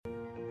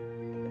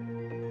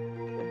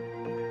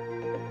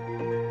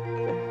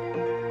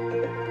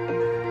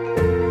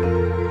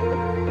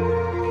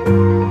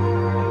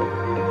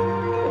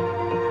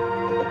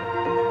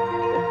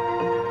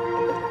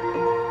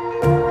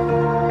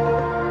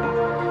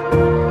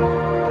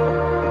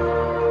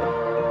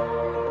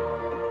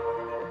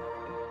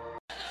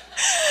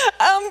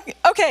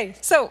Okay,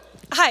 so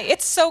hi,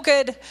 it's so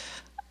good.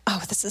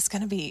 Oh,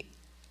 I'm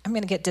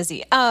going to get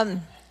dizzy.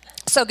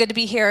 So good to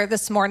be here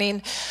this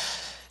morning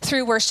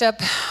through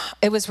worship.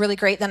 It was really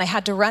great. Then I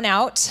had to run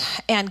out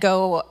and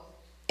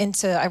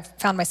I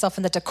found myself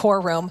in the decor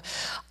room.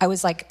 I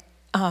was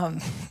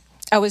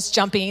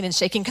jumping and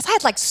shaking because I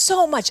had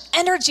so much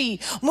energy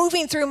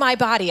moving through my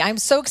body. I'm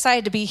so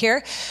excited to be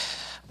here,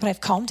 but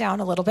I've calmed down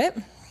a little bit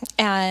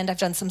and I've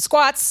done some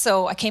squats.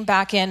 So I came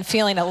back in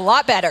feeling a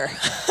lot better.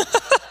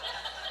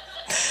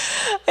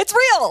 It's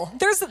real.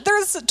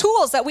 There's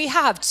tools that we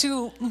have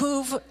to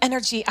move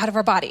energy out of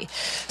our body.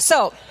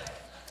 So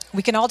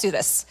we can all do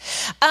this.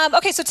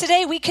 Okay, so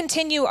today we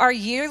continue our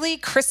yearly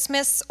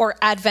Christmas or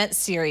Advent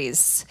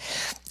series.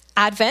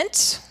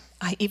 Advent,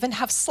 I even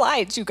have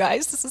slides, you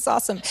guys. This is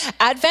awesome.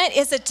 Advent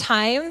is a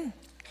time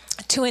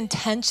to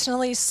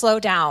intentionally slow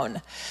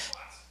down.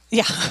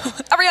 Yeah,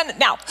 are we on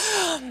now?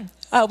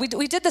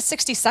 We did the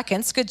 60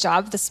 seconds, good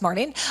job this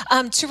morning,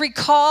 to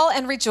recall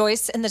and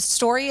rejoice in the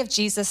story of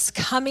Jesus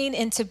coming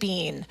into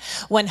being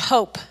when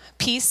hope,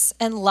 peace,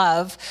 and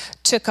love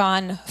took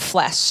on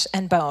flesh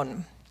and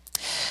bone.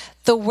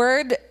 The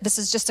Word, this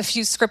is just a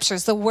few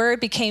scriptures, the Word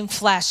became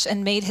flesh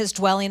and made his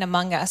dwelling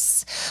among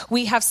us.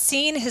 We have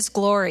seen his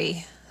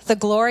glory, the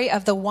glory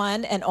of the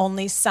one and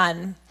only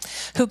Son,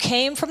 who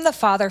came from the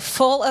Father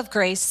full of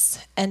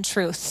grace and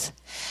truth.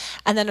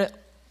 And then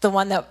the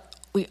one that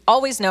we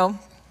always know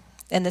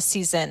in this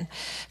season,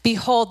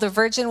 behold, the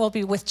virgin will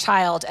be with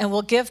child and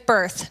will give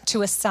birth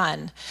to a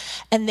son,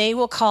 and they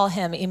will call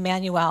him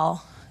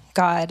Emmanuel,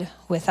 God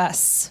with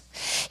us.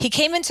 He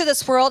came into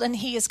this world and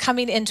he is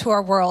coming into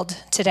our world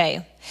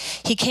today.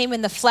 He came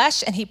in the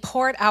flesh and he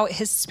poured out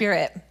his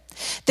Spirit.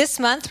 This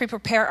month, we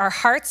prepare our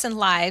hearts and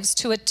lives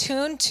to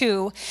attune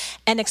to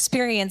and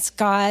experience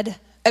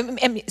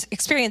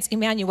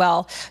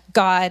Emmanuel,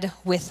 God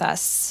with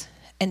us,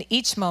 in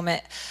each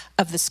moment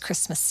of this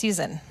Christmas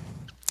season.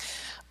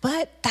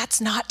 But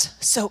that's not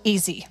so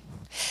easy.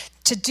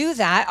 To do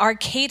that, our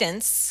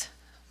cadence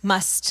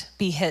must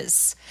be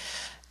his.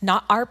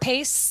 Not our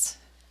pace,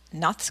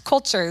 not the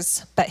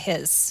culture's, but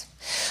his.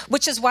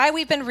 Which is why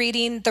we've been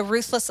reading The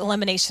Ruthless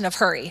Elimination of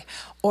Hurry.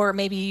 Or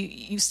maybe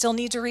you still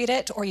need to read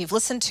it, or you've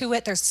listened to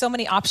it. There's so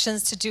many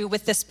options to do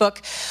with this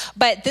book.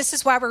 But this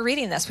is why we're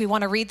reading this. We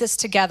want to read this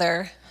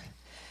together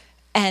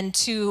and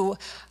to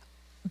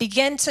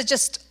begin to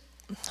just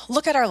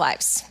look at our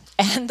lives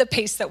and the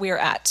pace that we are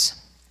at.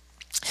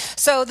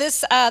 So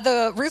this,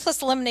 the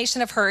Ruthless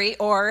Elimination of Hurry,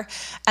 or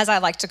as I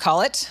like to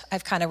call it,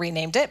 I've kind of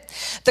renamed it,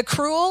 the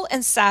cruel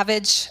and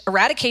savage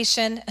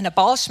eradication and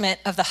abolishment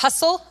of the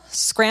hustle,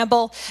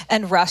 scramble,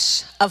 and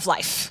rush of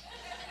life.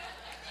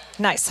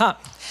 Nice, huh?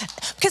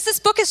 Because this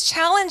book is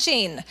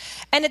challenging,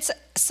 and it's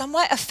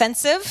somewhat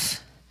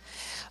offensive,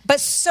 but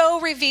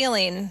so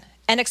revealing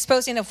and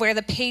exposing of where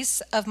the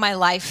pace of my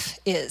life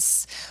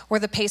is, where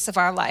the pace of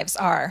our lives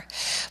are.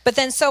 But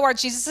then so are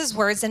Jesus'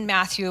 words in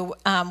Matthew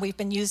we've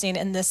been using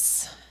in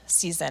this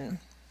season.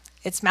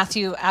 It's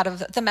Matthew out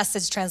of the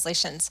Message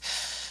translation.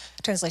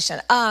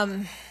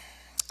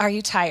 Are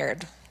you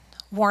tired,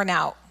 worn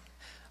out,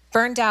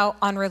 burned out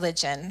on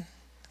religion?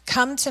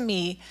 Come to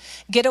me,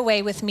 get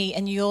away with me,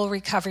 and you'll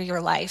recover your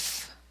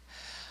life.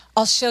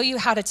 I'll show you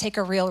how to take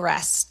a real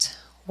rest.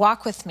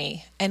 Walk with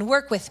me and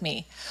work with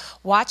me.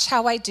 Watch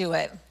how I do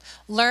it.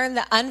 Learn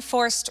the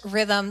unforced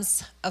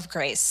rhythms of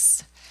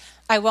grace.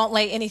 I won't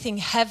lay anything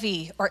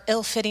heavy or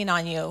ill-fitting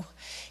on you.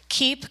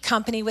 Keep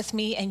company with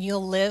me and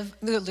you'll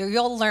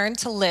learn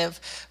to live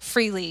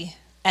freely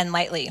and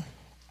lightly.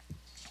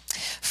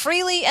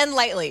 Freely and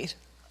lightly.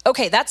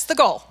 Okay, that's the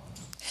goal.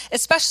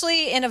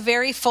 Especially in a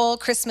very full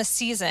Christmas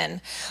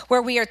season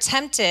where we are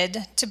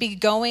tempted to be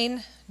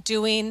going,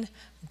 doing,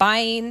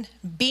 buying,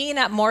 being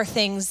at more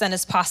things than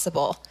is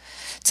possible,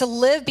 to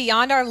live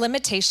beyond our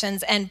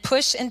limitations and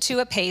push into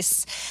a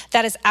pace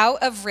that is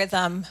out of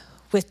rhythm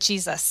with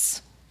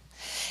Jesus.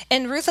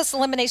 In Ruthless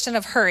Elimination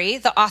of Hurry,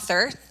 the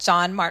author,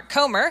 John Mark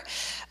Comer,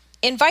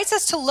 invites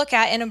us to look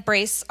at and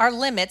embrace our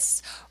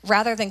limits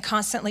rather than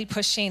constantly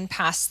pushing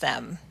past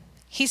them.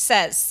 He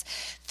says,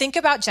 think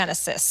about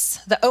Genesis,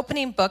 the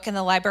opening book in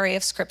the library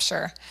of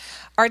Scripture.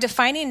 Our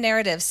defining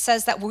narrative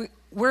says that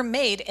we're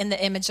made in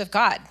the image of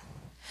God,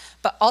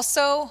 but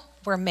also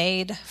we're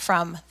made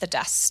from the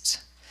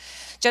dust.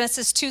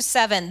 Genesis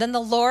 2:7, then the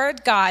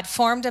Lord God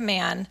formed a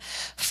man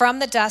from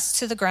the dust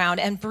to the ground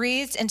and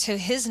breathed into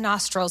his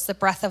nostrils the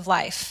breath of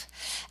life,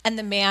 and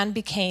the man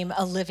became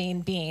a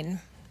living being.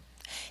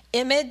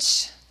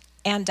 Image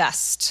and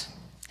dust.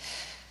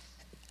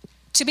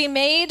 To be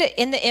made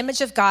in the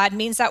image of God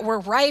means that we're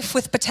rife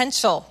with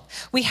potential.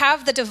 We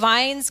have the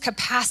divine's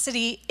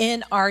capacity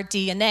in our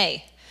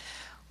DNA.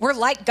 We're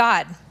like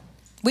God.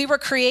 We were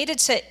created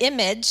to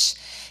image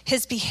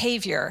his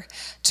behavior,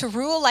 to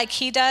rule like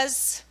he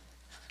does.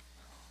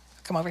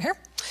 Come over here.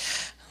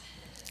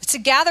 To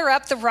gather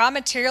up the raw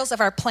materials of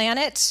our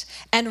planet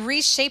and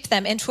reshape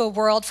them into a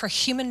world for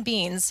human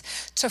beings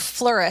to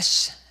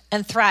flourish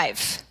and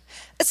thrive.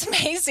 It's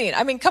amazing.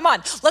 I mean, come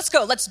on, let's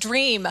go. Let's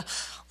dream.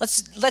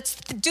 Let's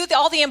do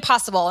all the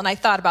impossible. And I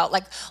thought about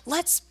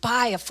let's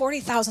buy a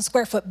 40,000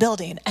 square foot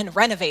building and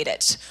renovate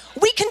it.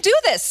 We can do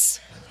this.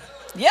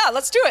 Yeah,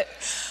 let's do it.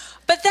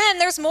 But then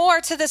there's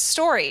more to this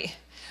story.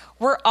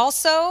 We're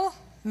also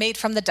made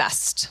from the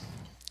dust.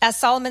 As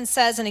Solomon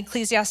says in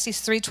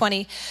Ecclesiastes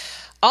 3:20,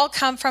 all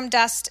come from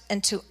dust,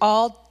 and to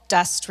all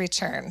dust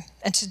return,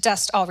 and to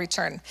dust all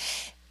return.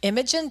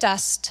 Image and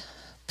dust,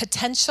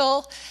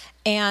 potential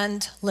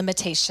and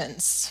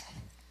limitations.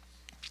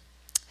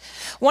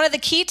 One of the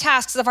key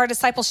tasks of our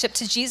discipleship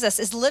to Jesus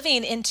is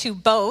living into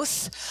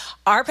both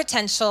our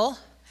potential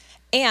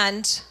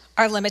and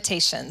our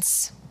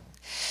limitations.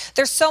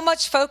 There's so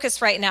much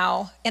focus right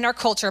now in our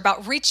culture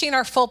about reaching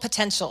our full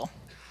potential.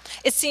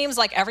 It seems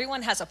like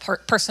everyone has a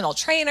personal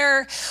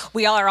trainer.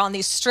 We all are on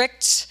these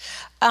strict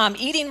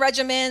eating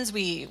regimens.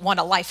 We want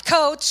a life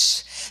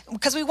coach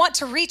because we want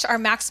to reach our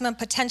maximum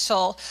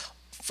potential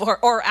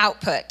or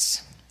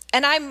output.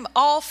 And I'm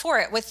all for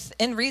it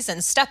within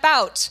reason. Step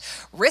out,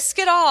 risk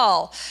it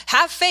all,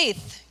 have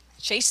faith,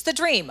 chase the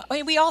dream. I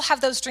mean, we all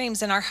have those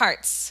dreams in our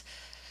hearts.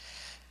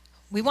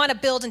 We want to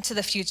build into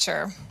the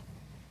future,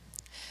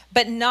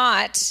 but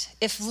not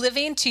if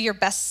living to your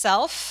best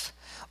self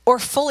or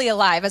fully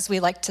alive, as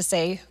we like to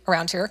say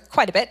around here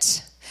quite a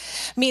bit,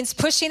 means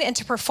pushing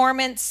into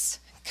performance,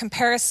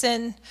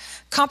 comparison,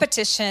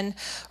 competition,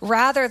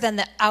 rather than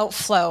the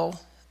outflow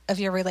of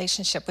your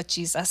relationship with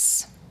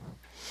Jesus.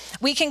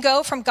 We can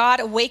go from God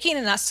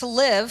awakening us to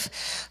live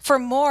for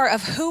more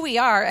of who we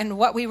are and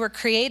what we were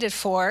created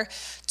for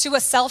to a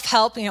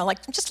self-help, I'm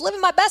just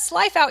living my best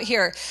life out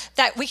here,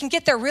 that we can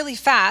get there really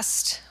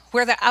fast,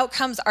 where the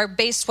outcomes are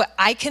based what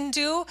I can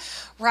do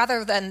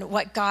rather than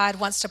what God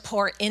wants to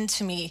pour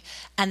into me,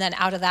 and then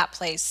out of that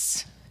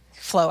place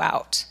flow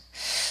out.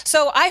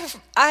 So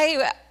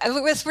I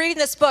with reading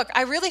this book,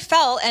 I really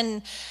felt,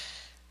 and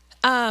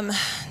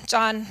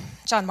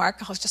John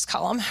Mark, I'll just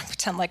call him,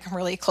 pretend like I'm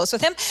really close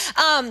with him.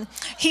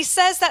 He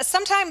says that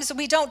sometimes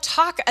we don't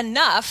talk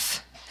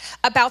enough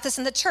about this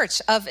in the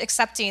church, of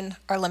accepting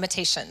our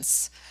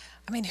limitations.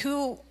 I mean,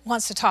 who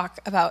wants to talk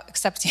about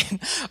accepting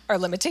our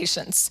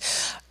limitations?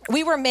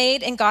 We were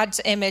made in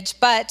God's image,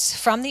 but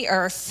from the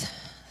earth,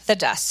 the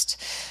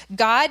dust.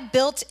 God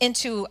built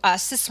into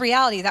us this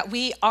reality that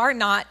we are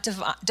not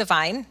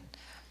divine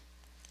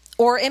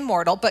or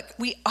immortal, but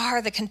we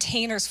are the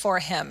containers for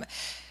him.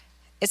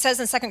 It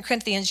says in 2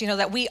 Corinthians,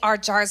 that we are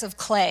jars of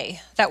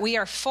clay, that we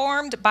are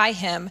formed by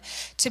him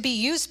to be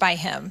used by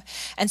him.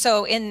 And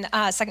so in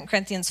 2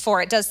 Corinthians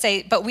 4, it does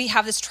say, but we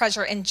have this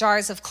treasure in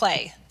jars of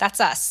clay. That's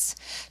us.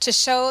 To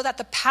show that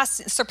the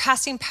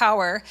surpassing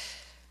power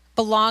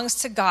belongs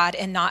to God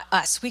and not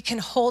us. We can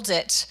hold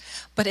it,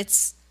 but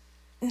it's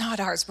not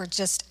ours. We're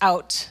just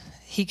out.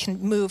 He can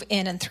move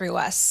in and through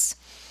us.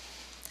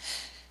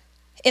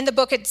 In the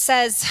book, it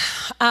says,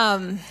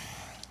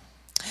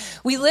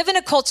 we live in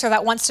a culture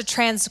that wants to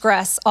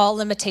transgress all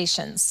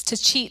limitations, to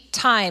cheat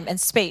time and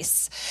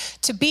space,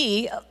 to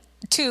be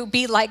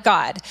like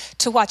God,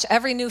 to watch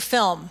every new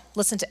film,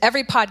 listen to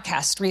every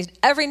podcast, read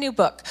every new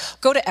book,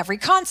 go to every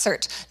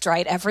concert,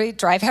 drive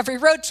every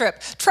road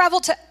trip,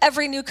 travel to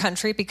every new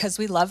country because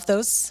we love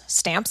those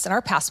stamps in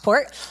our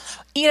passport,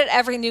 eat at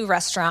every new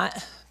restaurant,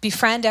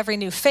 befriend every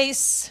new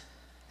face,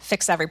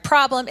 fix every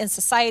problem in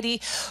society,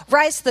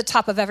 rise to the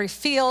top of every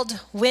field,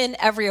 win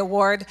every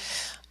award,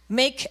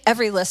 make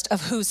every list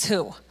of who's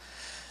who.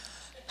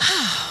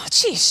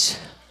 Sheesh.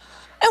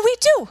 And we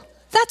do.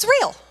 That's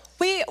real.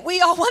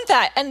 We all want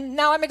that. And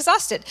now I'm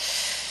exhausted.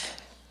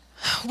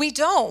 We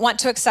don't want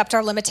to accept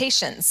our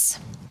limitations.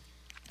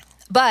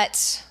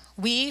 But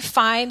we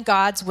find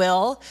God's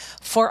will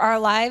for our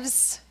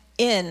lives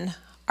in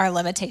our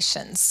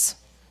limitations.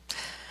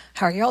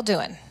 How are you all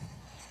doing?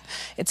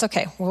 It's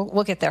okay.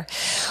 We'll get there.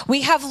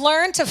 We have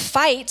learned to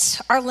fight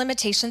our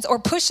limitations or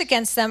push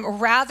against them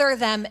rather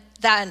than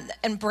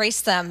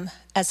embrace them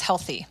as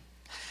healthy.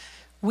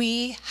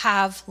 We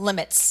have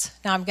limits.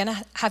 Now I'm going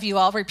to have you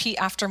all repeat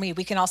after me.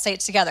 We can all say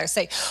it together.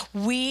 Say,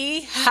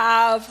 we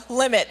have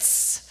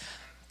limits.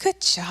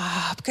 Good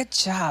job. Good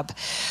job.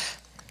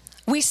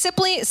 We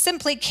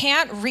simply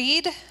can't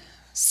read,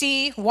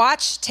 see,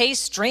 watch,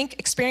 taste, drink,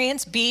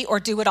 experience, be,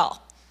 or do it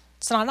all.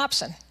 It's not an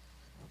option.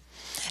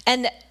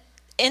 And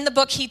in the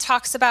book, he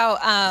talks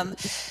about,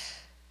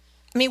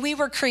 we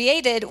were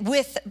created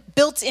with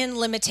built-in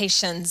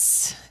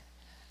limitations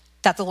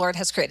that the Lord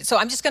has created. So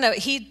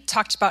he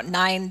talked about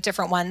 9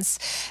 different ones.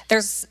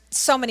 There's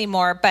so many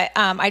more, but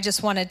I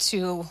just wanted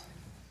to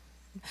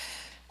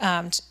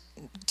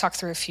talk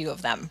through a few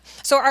of them.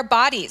 So our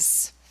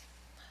bodies,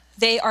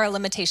 they are a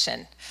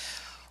limitation.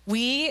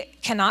 We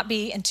cannot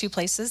be in 2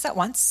 places at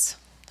once.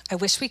 I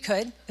wish we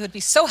could. It would be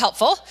so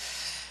helpful.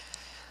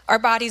 Our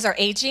bodies are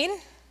aging.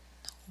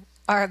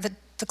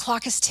 The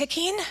clock is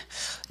ticking.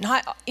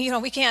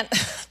 We can't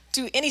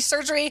do any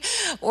surgery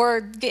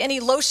or get any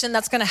lotion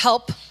that's going to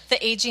help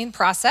the aging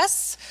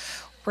process.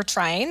 We're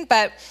trying,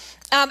 but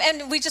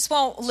and we just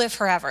won't live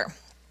forever.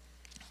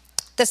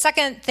 The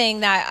second thing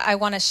that I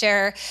want to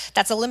share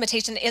that's a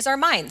limitation is our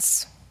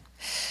minds.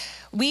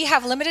 We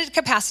have limited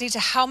capacity to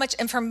how much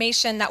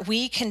information that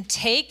we can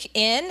take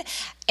in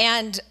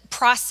and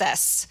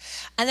process.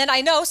 And then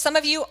I know some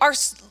of you are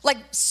like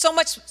so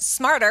much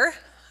smarter,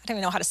 I don't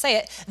even know how to say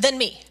it, than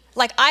me.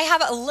 Like I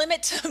have a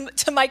limit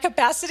to my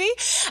capacity.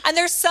 And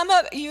there's some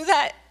of you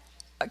that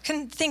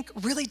can think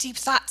really deep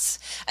thoughts.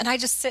 And I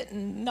just sit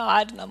and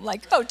nod and I'm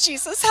like, oh,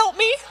 Jesus, help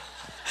me.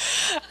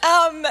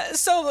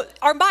 So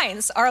our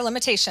minds are a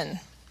limitation.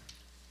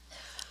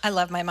 I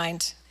love my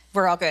mind.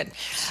 We're all good.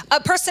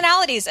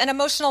 Personalities and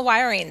emotional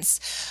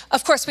wirings.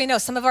 Of course, we know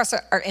some of us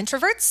are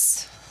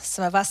introverts.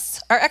 Some of us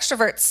are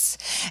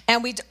extroverts.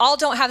 And we all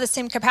don't have the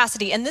same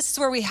capacity. And this is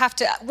where we have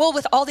to, well,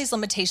 with all these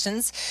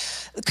limitations,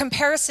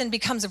 comparison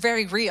becomes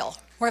very real.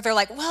 Where they're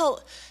like,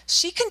 well,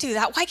 she can do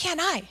that. Why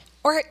can't I?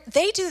 Or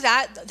they do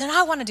that, then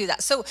I want to do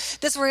that. So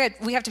this is where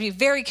we have to be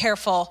very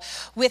careful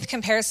with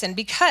comparison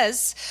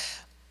because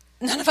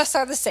none of us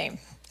are the same.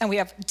 And we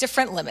have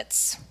different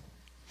limits.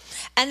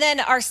 And then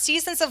our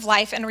seasons of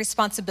life and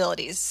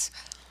responsibilities.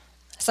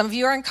 Some of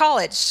you are in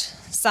college.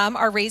 Some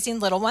are raising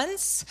little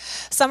ones.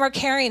 Some are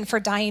caring for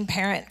dying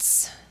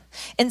parents.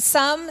 In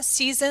some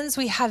seasons,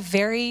 we have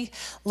very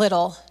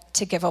little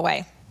to give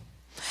away.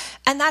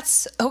 And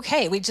that's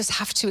okay. We just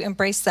have to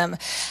embrace them.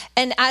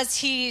 And as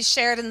he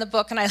shared in the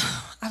book, and I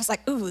was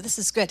like, ooh, this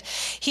is good.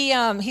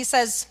 He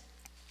says,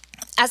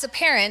 as a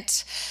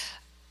parent,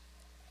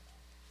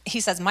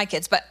 he says my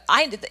kids, but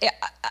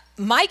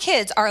my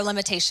kids are a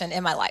limitation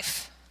in my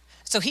life.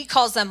 So he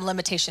calls them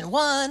limitation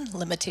 1,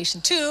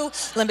 limitation 2,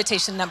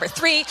 limitation number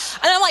 3. And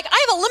I'm like,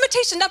 I have a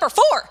limitation number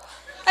 4.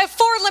 I have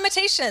 4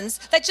 limitations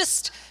that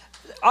just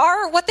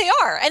are what they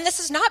are. And this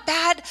is not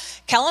bad.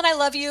 Kellen, I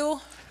love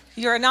you.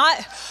 You're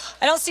not,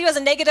 I don't see you as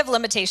a negative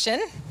limitation.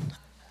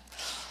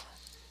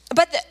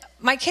 But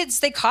my kids,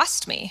 they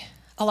cost me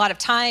a lot of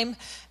time,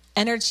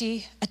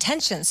 energy,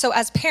 attention. So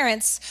as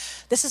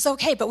parents, this is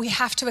okay, but we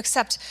have to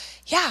accept,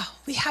 yeah,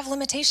 we have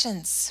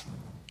limitations.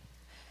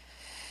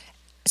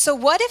 So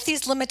what if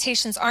these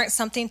limitations aren't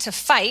something to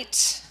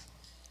fight,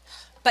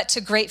 but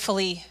to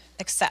gratefully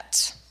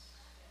accept?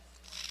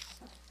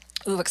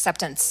 Ooh,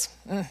 acceptance.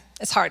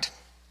 It's hard.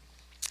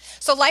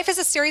 So life is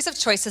a series of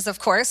choices, of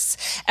course.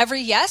 Every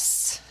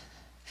yes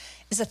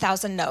is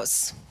 1,000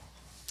 no's.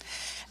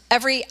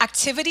 Every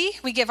activity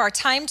we give our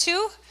time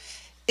to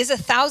is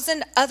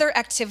 1,000 other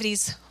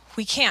activities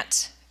we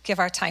can't give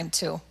our time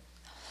to.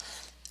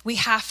 We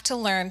have to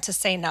learn to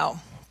say no.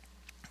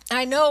 And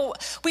I know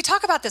we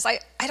talk about this. I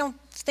don't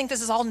think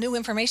this is all new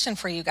information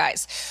for you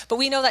guys, but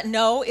we know that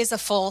no is a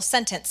full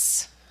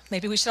sentence.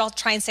 Maybe we should all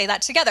try and say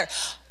that together.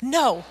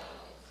 No.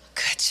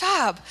 Good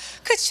job.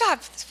 Good job.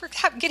 We're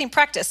getting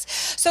practice.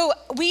 So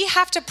we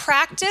have to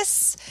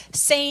practice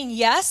saying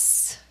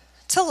yes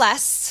to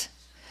less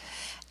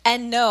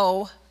and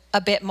no a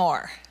bit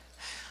more.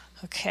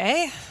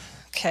 Okay.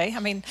 I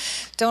mean,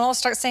 don't all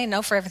start saying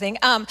no for everything.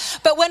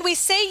 But when we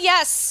say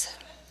yes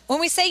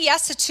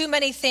to too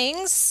many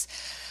things,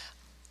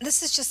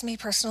 this is just me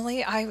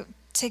personally. I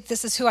take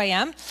this as who I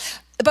am.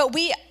 But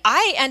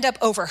I end up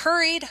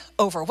overhurried,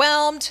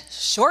 overwhelmed,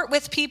 short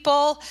with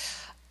people,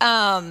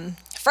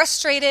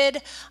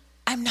 frustrated.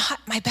 I'm not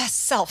my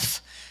best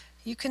self.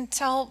 You can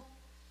tell,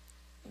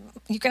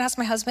 you can ask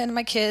my husband and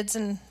my kids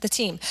and the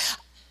team.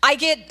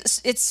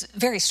 It's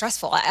very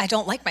stressful. I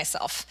don't like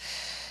myself.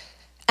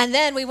 And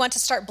then we want to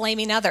start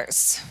blaming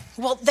others.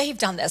 Well, they've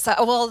done this.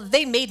 Well,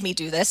 they made me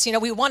do this. You know,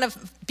 we want to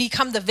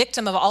become the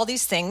victim of all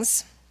these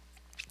things.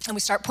 And we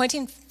start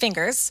pointing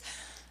fingers.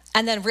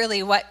 And then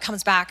really what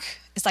comes back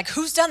is like,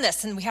 who's done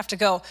this? And we have to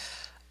go,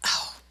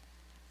 oh,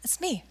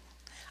 it's me.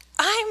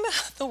 I'm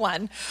the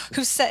one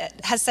who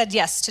has said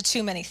yes to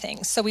too many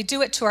things. So we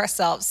do it to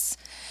ourselves.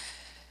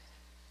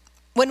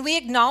 When we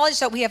acknowledge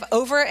that we have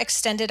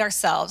overextended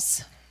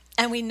ourselves,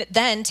 and we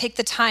then take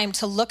the time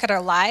to look at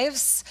our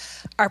lives,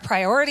 our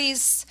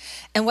priorities,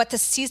 and what the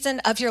season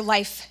of your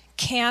life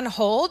can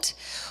hold,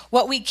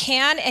 what we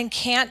can and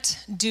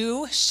can't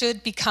do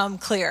should become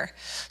clear.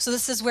 So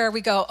this is where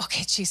we go,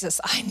 okay,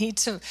 Jesus, I need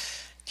to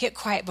get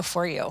quiet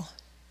before you.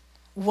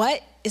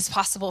 What is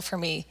possible for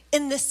me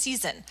in this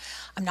season?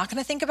 I'm not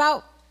going to think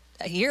about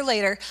a year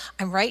later.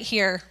 I'm right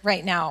here,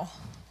 right now.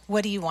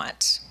 What do you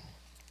want?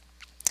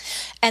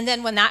 And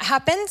then when that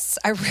happens,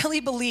 I really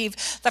believe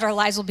that our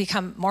lives will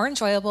become more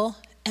enjoyable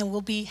and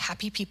we'll be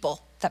happy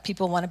people that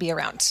people want to be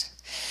around.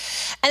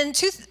 And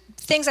two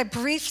things I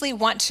briefly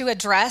want to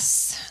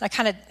address,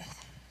 and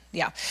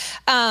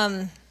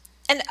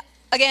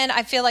again,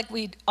 I feel like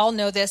we all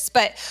know this,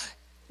 but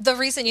the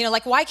reason,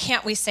 why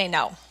can't we say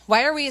no?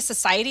 Why are we a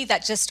society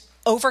that just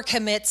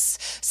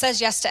overcommits,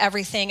 says yes to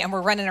everything, and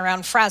we're running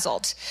around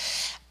frazzled?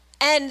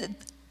 And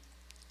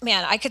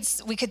man,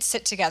 we could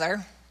sit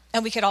together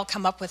and we could all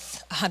come up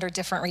with 100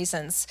 different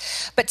reasons.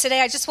 But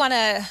today I just want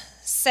to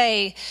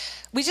say,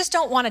 we just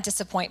don't want to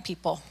disappoint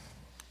people.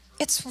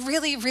 It's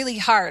really, really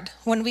hard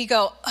when we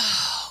go,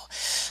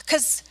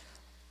 because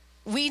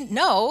we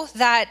know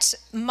that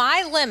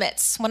my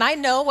limits, when I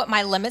know what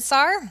my limits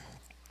are,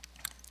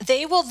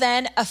 they will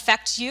then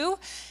affect you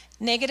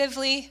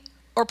negatively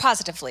or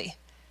positively.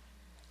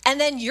 And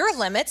then your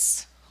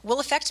limits will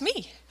affect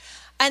me.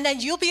 And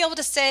then you'll be able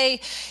to say,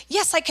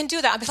 yes, I can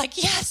do that. I'll be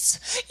like,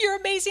 yes, you're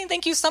amazing.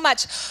 Thank you so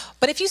much.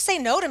 But if you say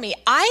no to me,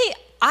 I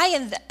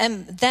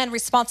am then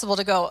responsible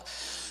to go,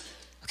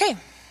 okay,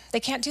 they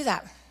can't do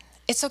that.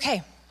 It's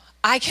okay.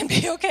 I can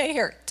be okay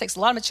here. It takes a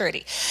lot of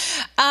maturity.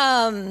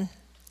 And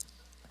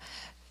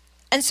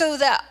so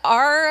that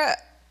our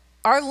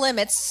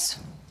limits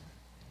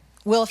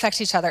will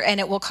affect each other, and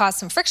it will cause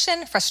some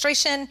friction,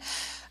 frustration,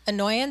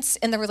 annoyance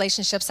in the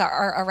relationships that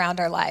are around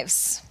our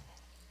lives.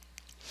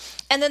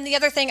 And then the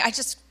other thing I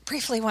just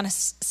briefly want to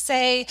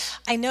say,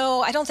 I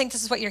don't think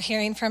this is what you're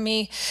hearing from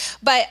me,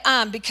 but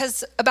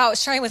because about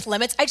sharing with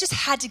limits, I just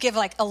had to give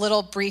like a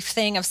little brief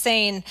thing of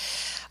saying,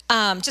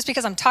 just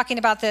because I'm talking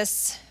about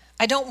this,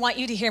 I don't want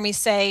you to hear me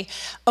say,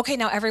 okay,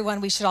 now everyone,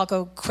 we should all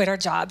go quit our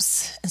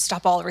jobs and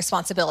stop all the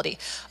responsibility.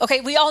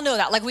 Okay, we all know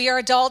that. Like, we are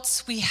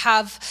adults, we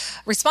have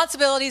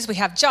responsibilities, we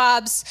have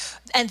jobs,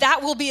 and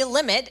that will be a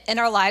limit in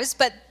our lives,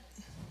 but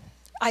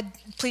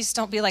please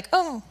don't be like,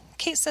 oh,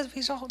 Kate said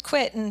we should all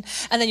quit, and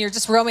then you're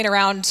just roaming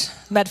around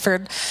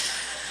Medford.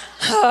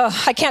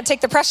 I can't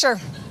take the pressure.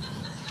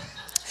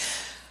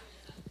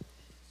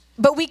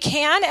 But we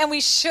can and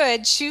we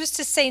should choose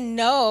to say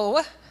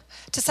no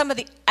to some of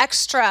the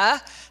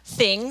extra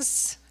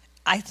things.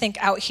 I think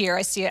out here,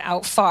 I see it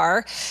out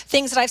far,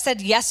 things that I've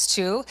said yes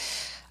to.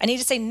 I need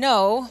to say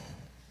no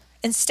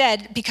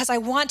instead, because I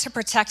want to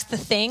protect the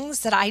things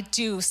that I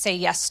do say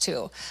yes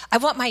to. I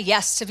want my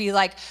yes to be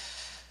like,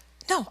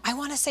 no, I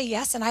want to say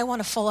yes, and I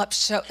want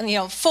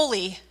to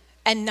fully,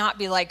 and not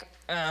be like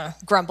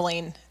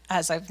grumbling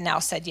as I've now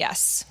said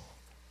yes.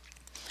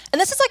 And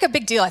this is like a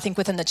big deal, I think,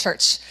 within the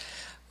church,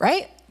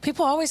 right?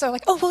 People always are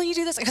like, oh, will you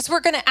do this? Because we're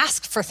going to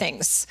ask for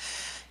things.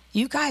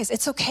 You guys,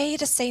 it's okay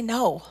to say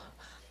no.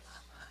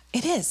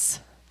 It is.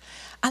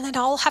 And then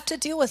I'll have to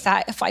deal with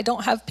that if I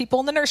don't have people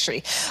in the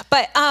nursery.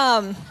 But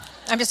I'm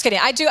just kidding.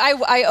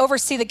 I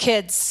oversee the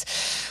kids.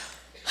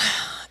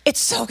 It's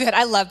so good.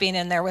 I love being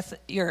in there with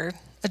your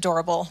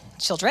adorable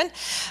children.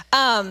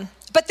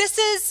 But this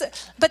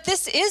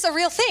is a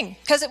real thing,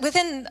 because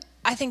within,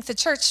 I think, the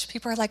church,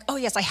 people are like, oh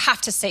yes, I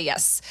have to say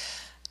yes.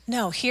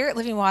 No, here at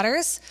Living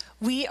Waters,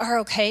 we are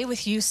okay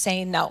with you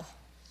saying no.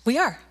 We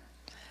are.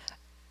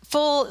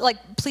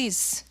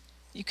 Please,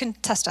 you can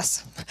test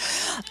us.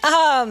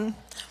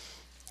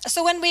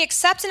 So when we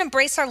accept and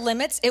embrace our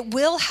limits, it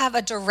will have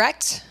a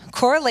direct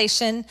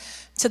correlation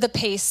to the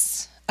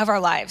pace of our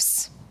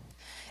lives.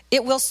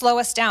 It will slow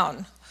us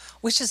down,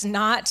 which is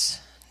not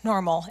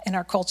normal in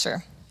our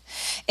culture.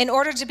 In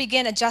order to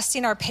begin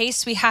adjusting our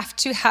pace, we have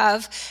to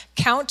have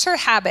counter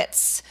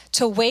habits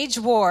to wage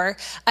war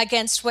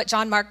against what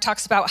John Mark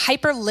talks about,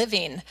 hyper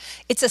living.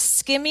 It's a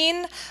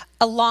skimming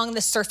along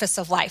the surface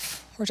of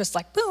life. We're just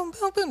like boom,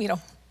 boom,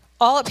 boom,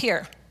 all up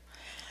here.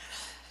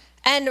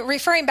 And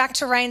referring back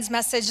to Ryan's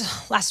message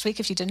last week,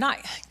 if you did not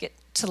get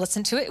to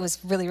listen to it, it was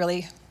really,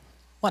 really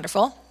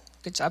wonderful.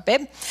 Good job,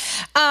 babe.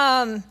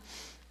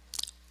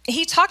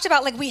 He talked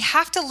about we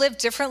have to live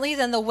differently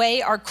than the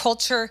way our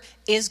culture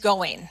is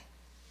going.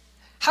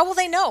 How will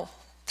they know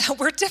that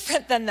we're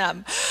different than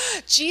them?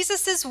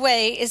 Jesus'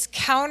 way is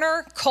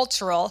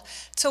countercultural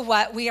to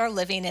what we are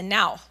living in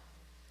now.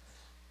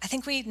 I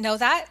think we know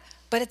that,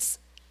 but it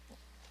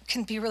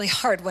can be really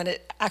hard when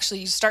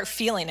you start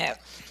feeling it.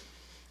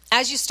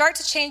 As you start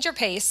to change your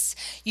pace,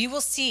 you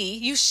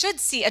should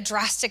see a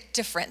drastic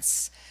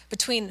difference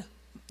between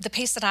the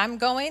pace that I'm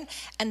going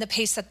and the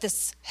pace that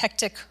this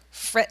hectic,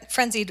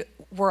 frenzied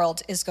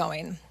world is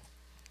going.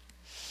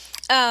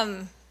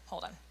 Hold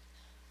on.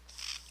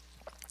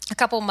 A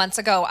couple months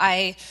ago,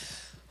 I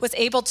was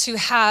able to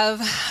have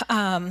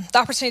the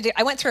opportunity.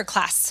 I went through a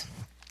class,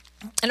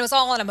 and it was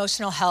all on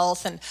emotional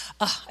health, and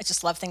I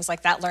just love things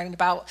like that, learning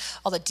about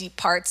all the deep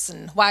parts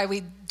and why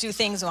we do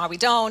things and why we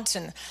don't,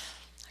 and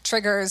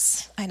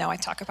triggers. I know I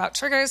talk about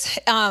triggers.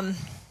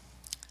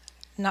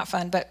 Not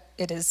fun, but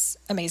it is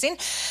amazing.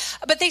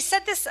 But they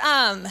said this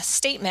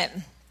statement,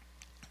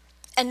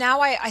 and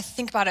now I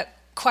think about it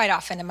quite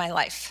often in my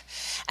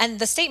life. And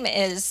the statement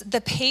is,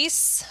 the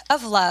pace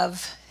of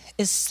love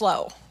is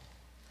slow.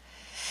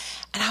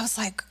 And I was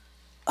like,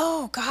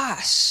 oh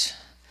gosh,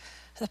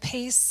 the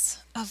pace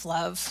of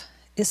love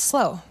is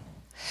slow.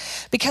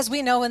 Because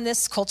we know in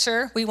this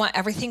culture, we want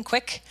everything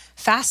quick,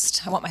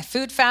 fast. I want my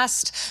food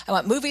fast. I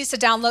want movies to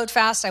download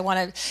fast. I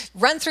want to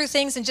run through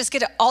things and just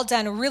get it all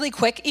done really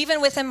quick,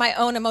 even within my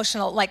own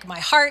emotional, my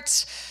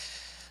heart,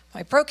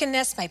 my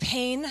brokenness, my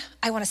pain.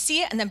 I want to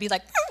see it and then be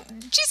like,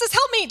 Jesus,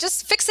 help me.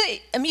 Just fix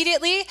it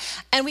immediately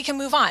and we can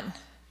move on.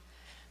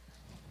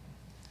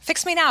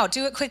 Fix me now.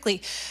 Do it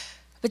quickly.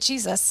 But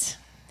Jesus,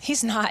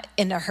 he's not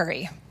in a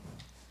hurry.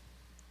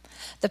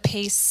 The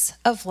pace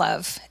of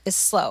love is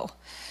slow.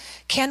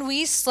 Can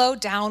we slow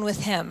down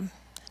with him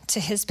to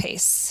his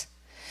pace?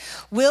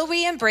 Will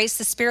we embrace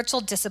the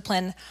spiritual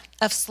discipline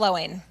of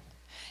slowing?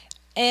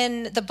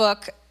 In the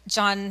book,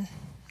 John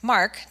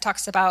Mark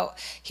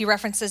he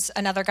references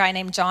another guy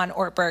named John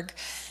Ortberg,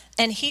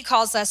 and he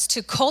calls us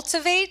to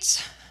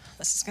cultivate,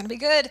 this is going to be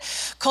good,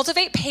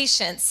 cultivate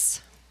patience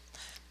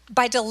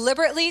by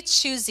deliberately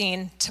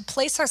choosing to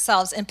place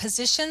ourselves in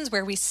positions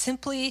where we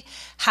simply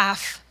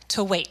have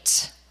to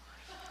wait.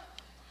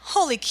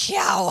 Holy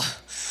cow.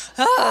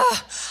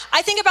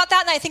 I think about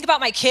that and I think about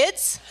my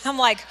kids. I'm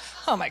like,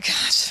 oh my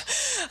gosh.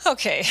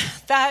 Okay,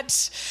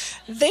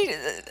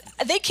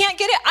 they can't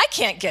get it. I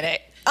can't get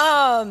it.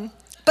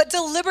 But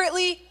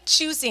deliberately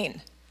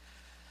choosing.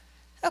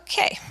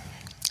 Okay,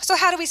 so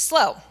how do we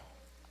slow?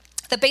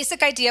 The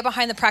basic idea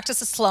behind the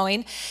practice of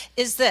slowing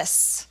is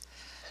this: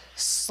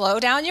 slow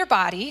down your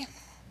body,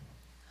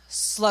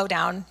 slow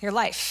down your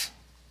life.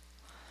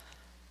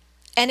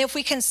 And if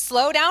we can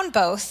slow down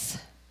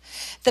both,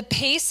 the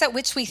pace at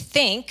which we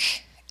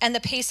think and the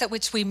pace at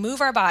which we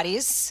move our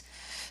bodies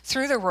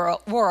through the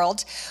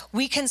world,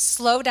 we can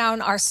slow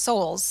down our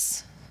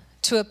souls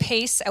to a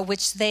pace at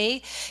which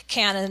they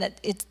can, and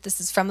this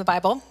is from the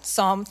Bible,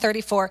 Psalm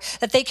 34,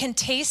 that they can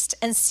taste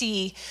and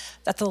see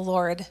that the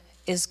Lord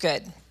is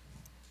good.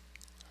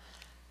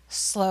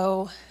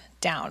 Slow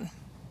down.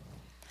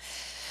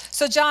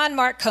 So John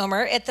Mark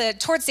Comer,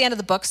 towards the end of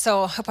the book,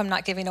 so I hope I'm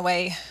not giving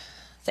away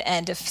the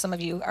end if some of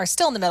you are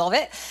still in the middle of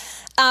it,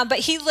 but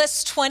he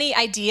lists 20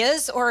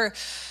 ideas or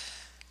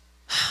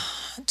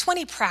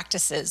 20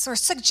 practices or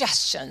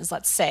suggestions,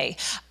 let's say,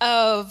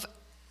 of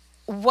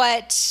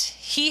what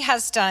he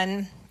has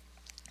done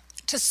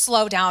to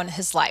slow down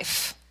his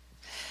life.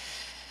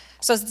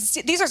 So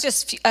these are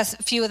just a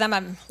few of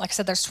them. Like I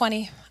said, there's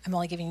 20. I'm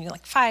only giving you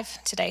like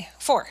 5 today,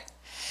 4.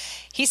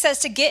 He says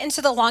to get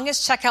into the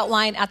longest checkout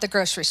line at the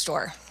grocery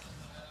store.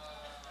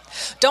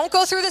 Don't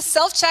go through the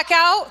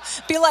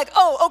self-checkout, be like,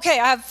 oh, okay,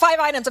 I have 5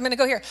 items, I'm gonna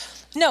go here.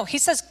 No, he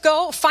says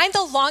go find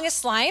the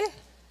longest line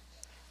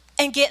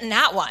and get in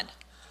that one.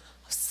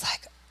 I was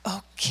like,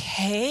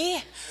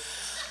 okay.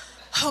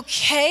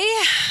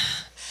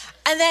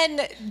 And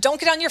then don't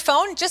get on your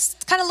phone,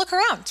 just kind of look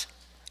around.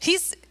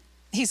 He's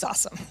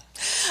awesome.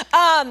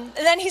 And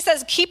then he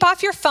says, keep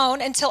off your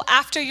phone until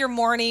after your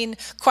morning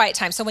quiet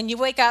time. So when you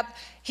wake up,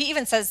 he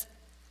even says,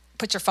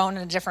 put your phone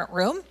in a different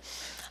room.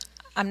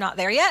 I'm not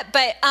there yet,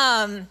 but,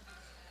 and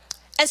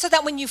so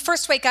that when you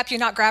first wake up, you're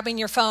not grabbing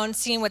your phone,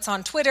 seeing what's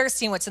on Twitter,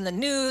 seeing what's in the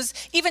news,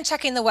 even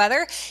checking the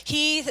weather.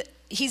 He's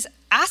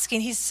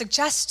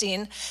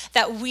suggesting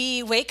that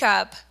we wake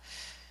up,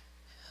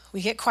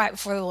 we get quiet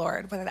before the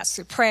Lord, whether that's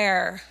through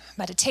prayer,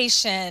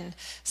 meditation,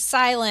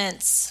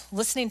 silence,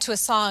 listening to a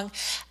song.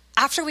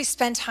 After we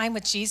spend time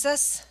with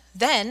Jesus,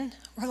 then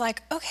we're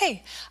like,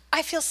 okay,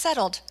 I feel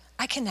settled.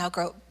 I can now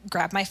go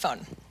grab my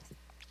phone.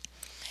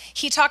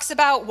 He talks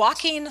about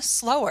walking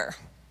slower.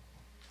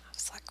 I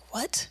was like,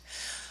 what?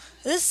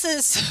 This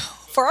is,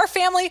 for our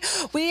family,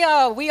 we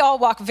all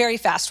walk very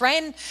fast.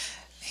 Ryan,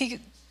 he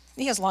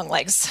has long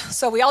legs,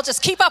 so we all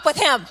just keep up with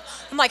him.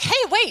 I'm like,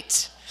 hey,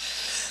 wait.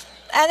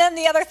 And then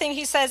the other thing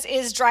he says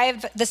is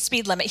drive the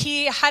speed limit.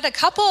 He had a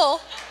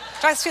couple,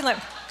 drive the speed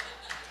limit.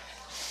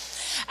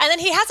 And then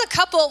he has a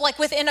couple like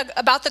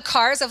about the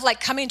cars of like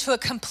coming to a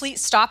complete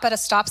stop at a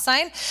stop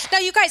sign. Now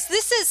you guys,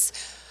 this is,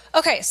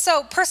 okay,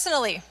 so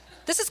personally,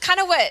 this is kind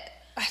of what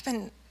I've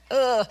been,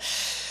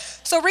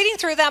 So reading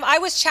through them, I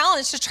was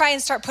challenged to try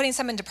and start putting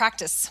some into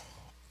practice.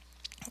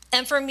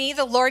 And for me,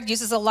 the Lord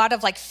uses a lot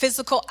of like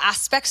physical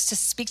aspects to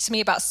speak to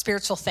me about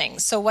spiritual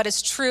things. So what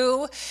is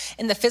true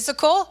in the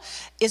physical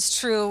is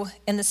true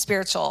in the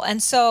spiritual.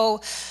 And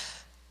so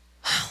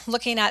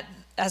looking at,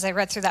 as I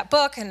read through that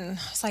book, and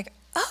I was like,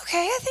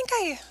 okay, I think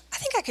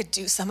I could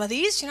do some of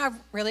these. I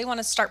really want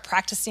to start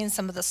practicing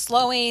some of the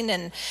slowing.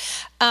 And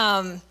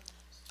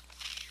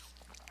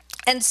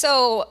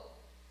so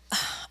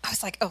I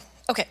was like, oh,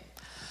 okay.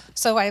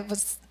 So I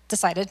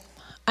decided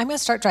I'm going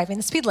to start driving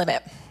the speed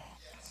limit.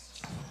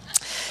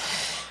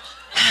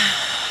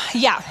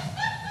 Yeah.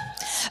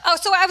 Oh,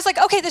 so I was like,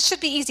 okay, this should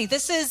be easy.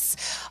 This is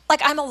like,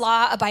 I'm a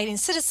law-abiding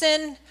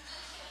citizen.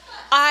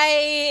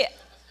 I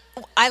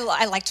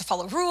like to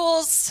follow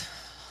rules.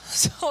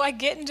 So I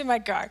get into my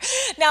car.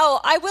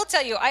 Now, I will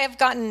tell you, I have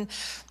gotten,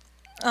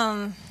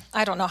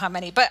 I don't know how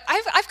many, but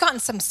I've gotten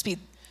some speed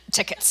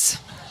tickets.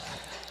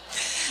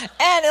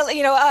 And,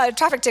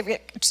 traffic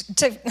tickets.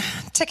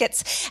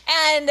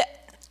 And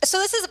so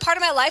this is a part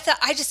of my life that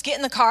I just get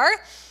in the car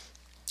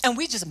and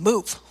we just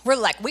move. We're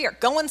like, we are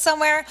going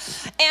somewhere.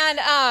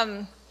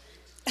 And,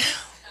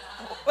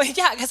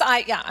 yeah, because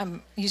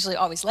I'm usually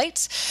always late.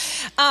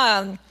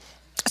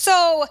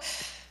 So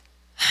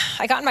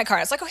I got in my car. I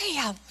was like, okay,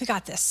 yeah, we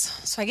got this.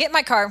 So I get in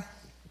my car.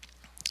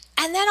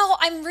 And then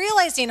I'm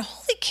realizing,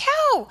 holy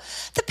cow,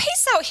 the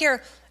pace out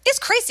here is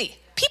crazy.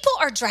 People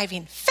are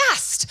driving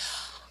fast.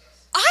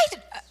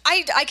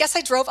 I guess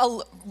I drove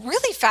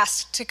really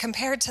fast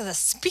compared to the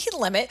speed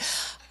limit.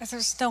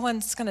 There's no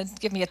one's going to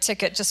give me a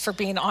ticket just for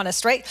being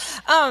honest, right?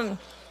 And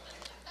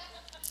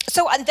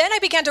then I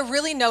began to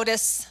really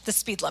notice the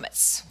speed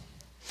limits.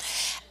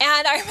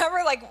 And I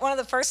remember like one of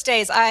the first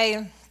days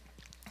I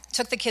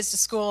took the kids to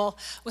school,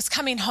 was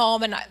coming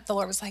home, and the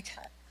Lord was like,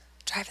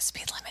 drive a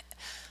speed limit.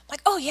 I'm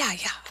like, oh yeah,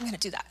 I'm going to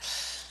do that.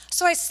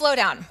 So I slow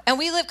down. And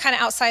we live kind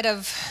of outside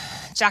of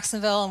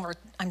Jacksonville, and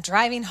I'm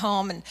driving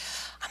home, and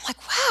I'm like,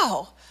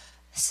 wow,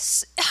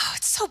 it's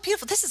so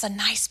beautiful. This is a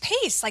nice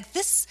pace. Like,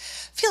 this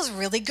feels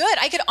really good.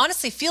 I could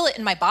honestly feel it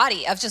in my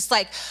body of just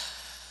like,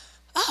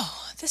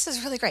 oh, this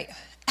is really great.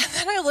 And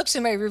then I looked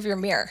in my rearview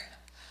mirror.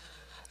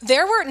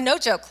 There were, no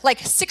joke, like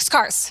 6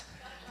 cars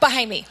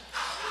behind me.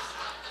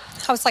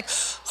 I was like,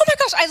 oh my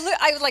gosh.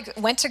 I like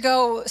went to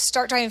go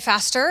start driving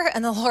faster,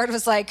 and the Lord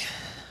was like,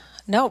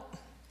 nope,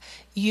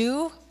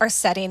 you are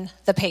setting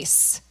the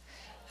pace.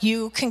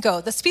 You can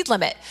go the speed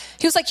limit.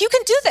 He was like, you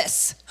can do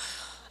this.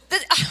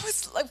 I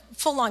was like,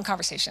 full-on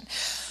conversation.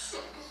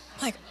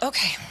 I'm like,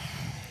 okay,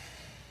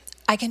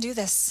 I can do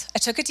this. I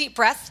took a deep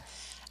breath,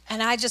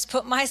 and I just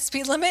put my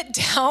speed limit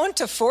down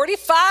to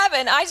 45,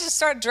 and I just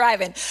started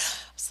driving.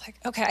 I was like,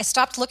 okay, I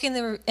stopped looking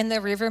in the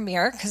rearview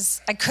mirror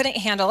because I couldn't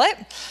handle it.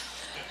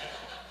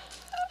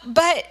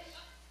 But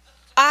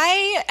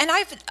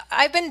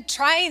I've been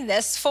trying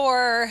this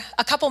for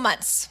a couple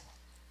months.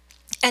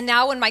 And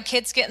now when my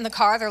kids get in the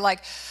car, they're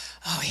like,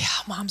 oh yeah,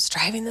 mom's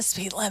driving the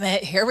speed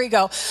limit. Here we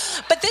go.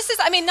 But this is,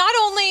 not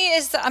only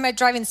am I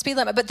driving the speed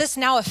limit, but this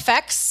now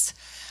affects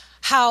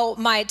how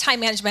my time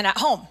management at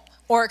home.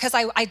 Or because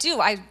I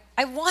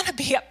want to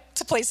be up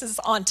to places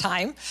on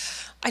time.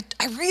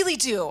 I really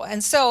do.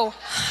 And so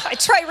I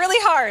try really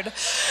hard.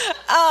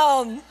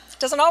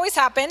 Doesn't always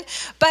happen.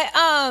 But,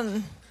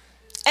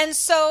 and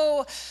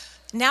so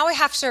now I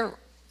have to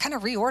kind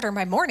of reorder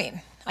my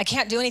morning. I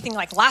can't do anything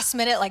like last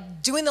minute,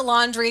 like doing the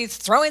laundry,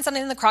 throwing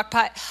something in the crock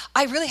pot.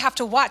 I really have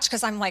to watch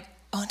because I'm like,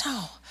 oh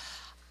no,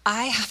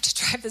 I have to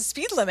drive the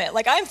speed limit.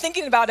 Like, I'm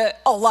thinking about it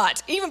a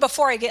lot, even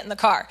before I get in the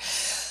car.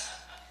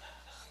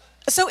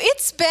 So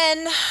it's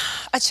been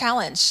a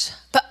challenge.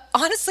 But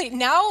honestly,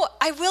 now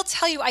I will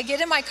tell you, I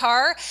get in my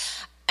car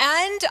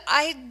and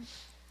I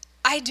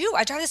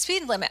drive the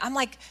speed limit. I'm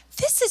like,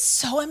 this is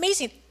so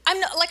amazing. I'm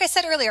not, like I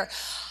said earlier,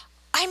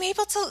 I'm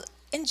able to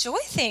enjoy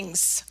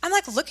things. I'm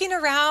like looking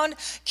around,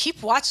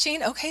 keep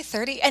watching, okay,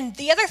 30. And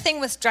the other thing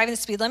with driving the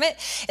speed limit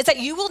is that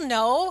you will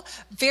know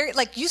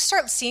you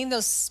start seeing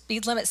those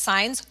speed limit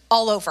signs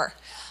all over.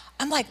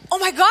 I'm like, oh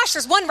my gosh,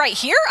 there's one right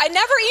here? I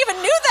never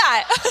even knew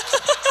that.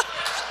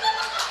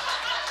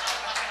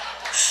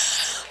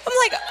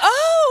 I'm like,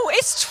 oh,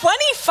 it's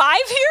 25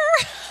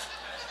 here?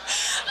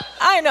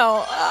 I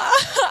know,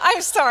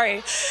 I'm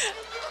sorry.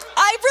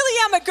 I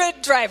really am a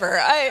good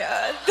driver.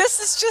 This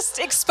is just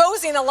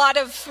exposing a lot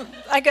of,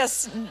 I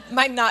guess,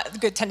 my not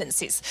good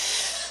tendencies.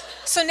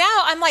 So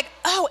now I'm like,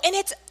 oh, and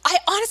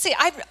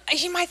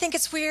you might think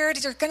it's weird.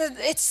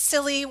 It's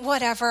silly,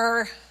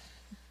 whatever.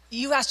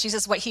 You ask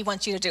Jesus what he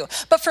wants you to do.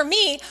 But for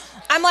me,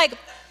 I'm like,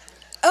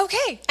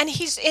 okay. And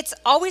it's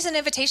always an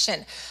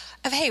invitation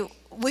of, hey,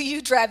 will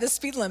you drive the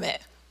speed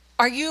limit?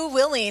 Are you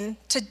willing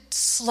to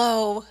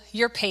slow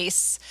your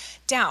pace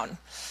down?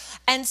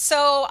 And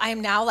so I'm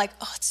now like,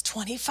 oh, it's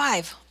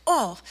 25.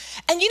 Oh,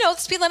 and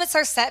speed limits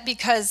are set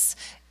because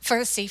for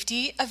the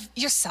safety of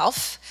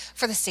yourself,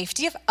 for the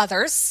safety of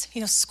others,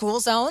 school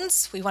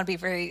zones, we want to be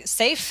very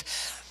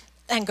safe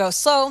and go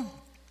slow.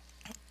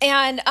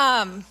 And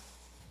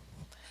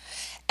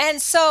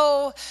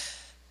so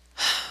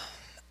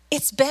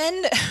it's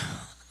been,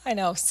 I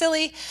know,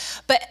 silly,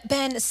 but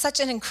been such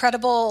an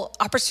incredible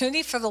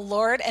opportunity for the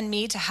Lord and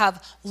me to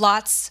have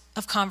lots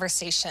of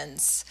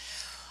conversations.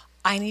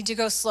 I need to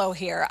go slow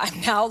here.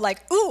 I'm now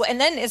like, ooh, and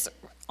then it's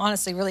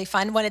honestly really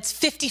fun when it's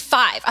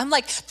 55. I'm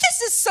like,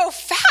 this is so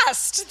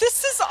fast.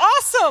 This is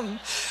awesome.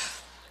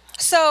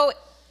 So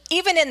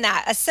even in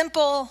that, a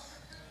simple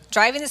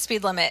driving the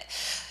speed limit,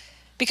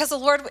 because the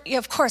Lord,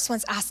 of course,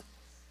 wants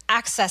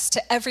access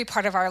to every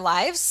part of our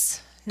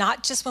lives,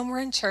 not just when we're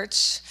in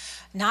church,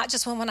 not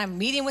just when I'm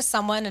meeting with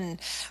someone,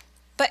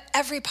 but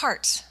every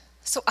part.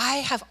 So I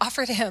have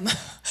offered him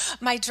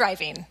my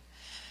driving,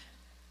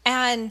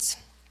 and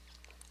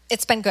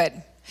it's been good.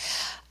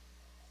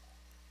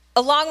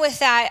 Along with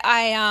that,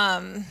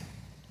 I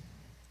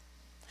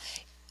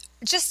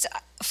just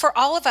for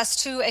all of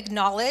us to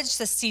acknowledge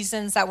the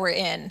seasons that we're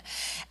in.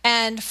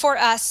 And for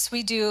us,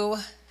 we do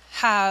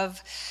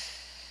have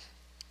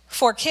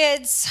 4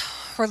 kids.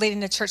 We're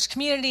leading a church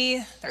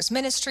community. There's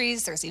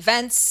ministries, there's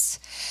events.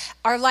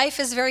 Our life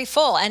is very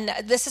full. And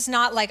this is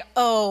not like,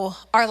 oh,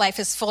 our life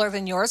is fuller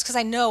than yours, because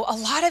I know a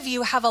lot of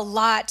you have a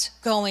lot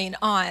going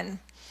on.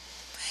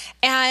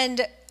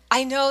 And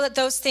I know that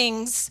those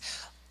things,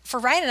 for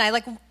Ryan and I,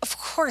 of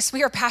course,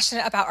 we are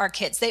passionate about our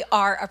kids. They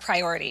are a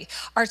priority.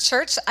 Our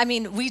church,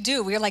 we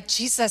do. We're like,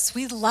 Jesus,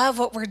 we love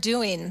what we're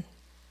doing.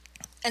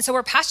 And so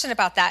we're passionate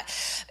about that.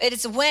 It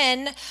is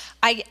when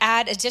I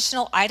add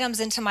additional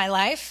items into my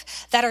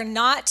life that are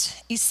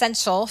not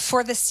essential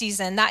for the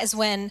season. That is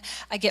when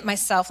I get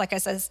myself, like I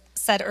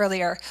said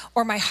earlier,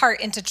 or my heart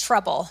into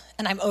trouble,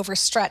 and I'm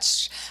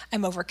overstretched,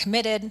 I'm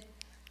overcommitted,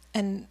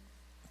 and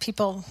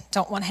people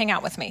don't want to hang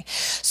out with me.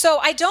 So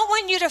I don't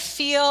want you to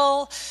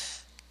feel,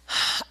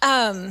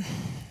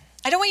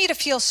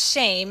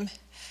 shame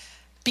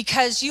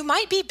because you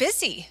might be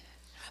busy.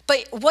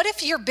 But what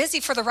if you're busy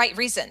for the right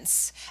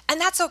reasons?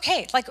 And that's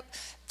okay. Like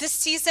this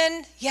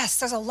season, yes,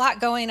 there's a lot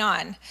going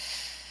on.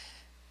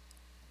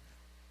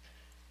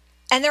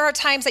 And there are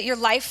times that your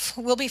life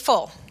will be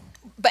full.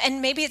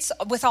 And maybe it's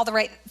with all the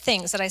right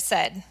things that I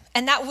said.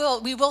 And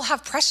we will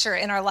have pressure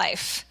in our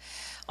life,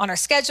 on our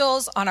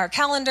schedules, on our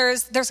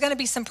calendars. There's going to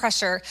be some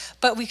pressure,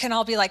 but we can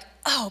all be like,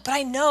 oh, but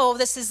I know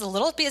this is a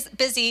little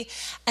busy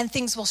and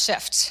things will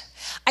shift.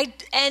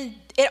 And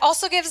it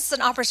also gives us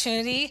an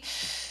opportunity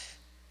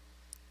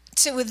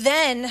to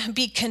then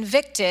be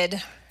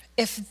convicted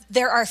if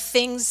there are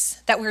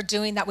things that we're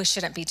doing that we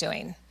shouldn't be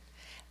doing,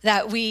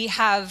 that we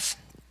have,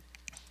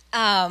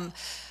 I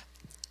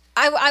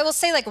will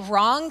say like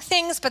wrong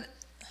things, but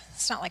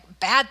it's not like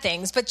bad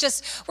things, but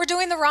just we're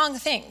doing the wrong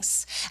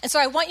things. And so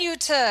I want you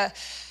to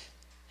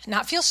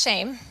not feel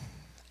shame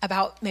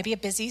about maybe a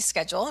busy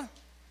schedule,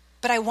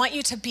 but I want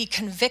you to be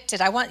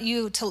convicted. I want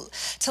you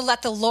to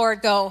let the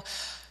Lord go,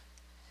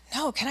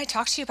 no, can I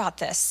talk to you about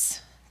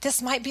this?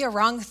 This might be a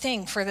wrong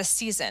thing for this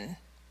season.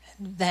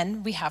 And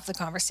then we have the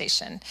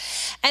conversation.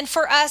 And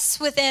for us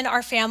within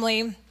our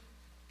family,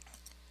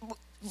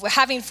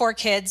 having 4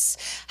 kids,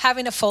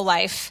 having a full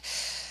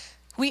life,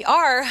 we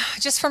are,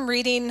 just from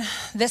reading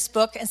this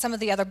book and some of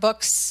the other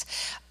books,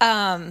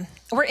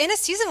 we're in a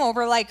season where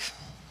we're like,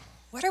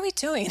 what are we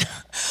doing?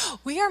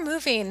 We are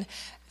moving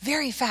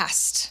very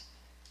fast.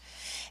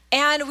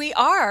 And we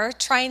are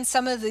trying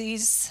some of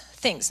these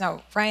things.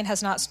 Now, Ryan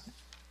has not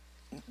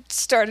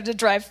started to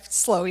drive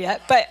slow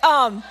yet, but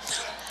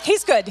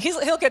he's good.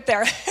 He'll get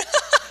there.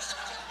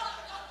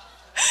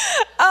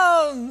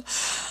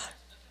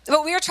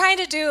 But we are trying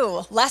to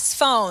do less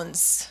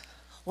phones,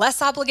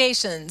 less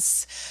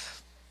obligations,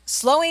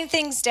 slowing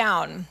things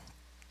down.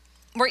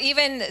 We're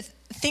even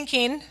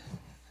thinking,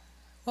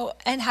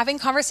 and having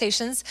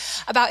conversations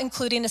about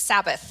including a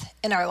Sabbath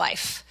in our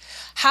life.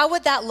 How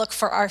would that look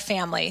for our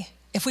family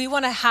if we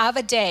want to have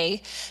a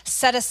day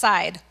set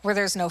aside where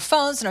there's no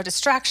phones, no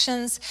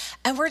distractions,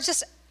 and we're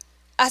just,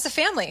 as a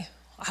family,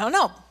 I don't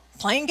know,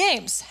 playing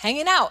games,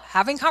 hanging out,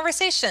 having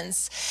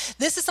conversations.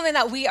 This is something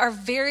that we are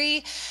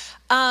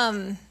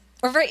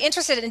we're very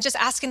interested in, just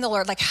asking the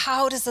Lord, like,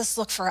 how does this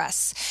look for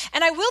us?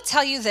 And I will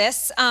tell you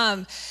this,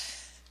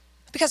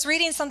 because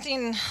reading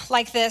something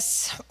like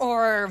this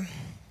or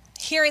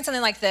hearing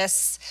something like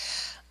this,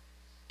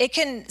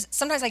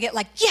 sometimes I get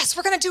like, yes,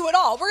 we're going to do it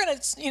all. We're going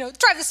to,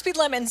 drive the speed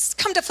limit and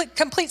come to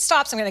complete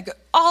stops. I'm going to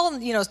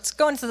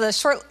go into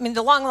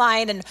the long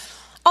line and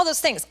all those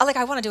things.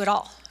 I want to do it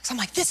all. So I'm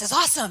like, this is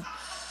awesome.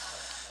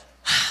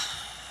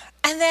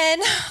 And then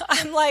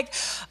I'm like,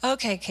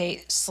 okay,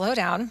 Kate, slow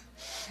down.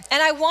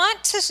 And I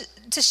want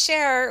to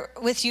share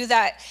with you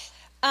that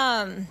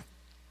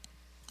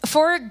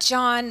for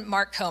John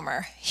Mark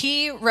Comer,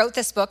 he wrote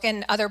this book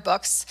and other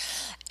books.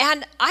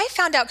 And I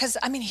found out, because,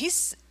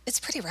 it's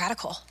pretty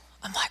radical.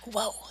 I'm like,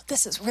 whoa,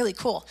 this is really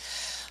cool.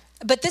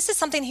 But this is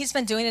something he's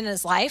been doing in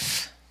his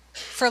life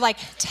for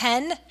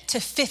 10 to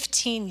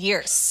 15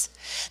 years.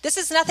 This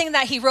is nothing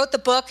that he wrote the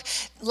book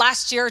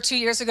last year or 2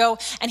 years ago,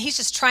 and he's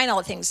just trying all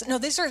the things. No,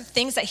 these are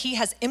things that he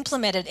has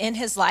implemented in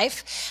his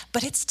life,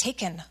 but it's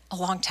taken a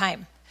long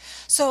time.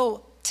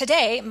 So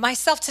today, I'm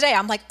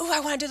like, I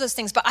want to do those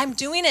things, but I'm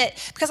doing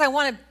it because I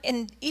want to,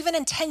 and even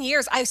in 10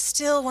 years, I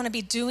still want to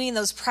be doing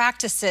those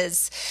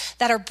practices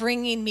that are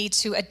bringing me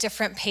to a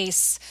different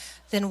pace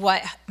than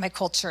what my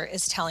culture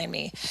is telling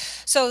me.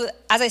 So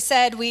as I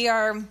said, we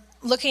are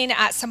looking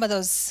at some of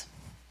those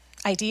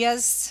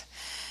ideas,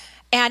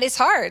 and it's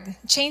hard.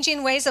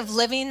 Changing ways of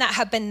living that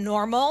have been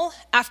normal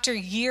after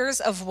years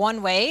of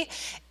one way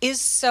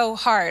is so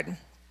hard.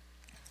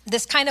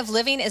 This kind of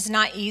living is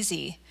not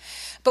easy,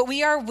 but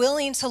we are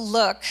willing to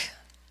look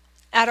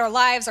at our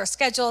lives, our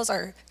schedules,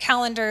 our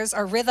calendars,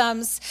 our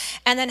rhythms,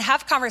 and then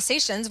have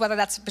conversations, whether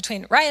that's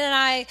between Ryan and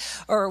I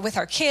or with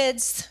our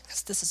kids,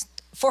 because this is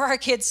for our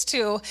kids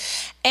too,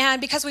 and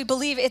because we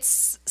believe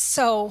it's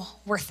so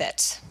worth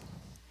it.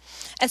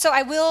 And so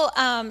I will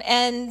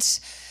end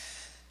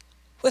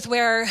with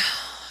where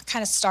I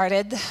kind of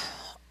started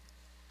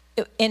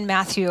in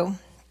Matthew.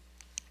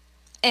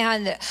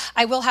 And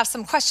I will have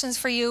some questions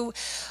for you.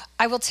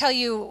 I will tell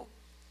you,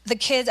 the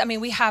kids,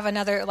 we have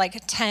another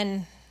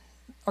 10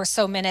 or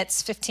so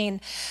minutes,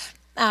 15.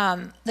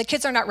 The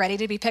kids are not ready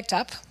to be picked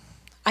up.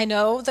 I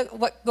know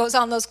what goes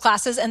on in those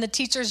classes, and the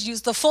teachers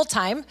use the full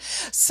time.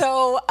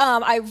 So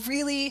I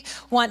really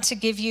want to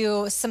give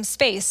you some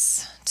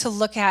space to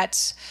look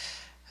at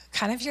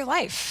kind of your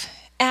life.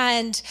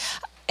 And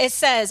it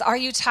says, are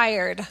you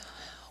tired,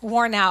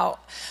 worn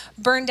out,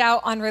 burned out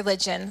on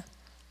religion?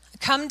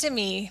 Come to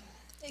me,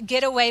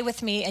 get away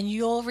with me, and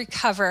you'll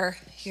recover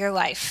your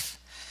life.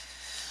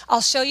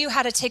 I'll show you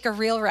how to take a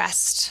real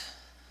rest.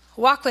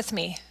 Walk with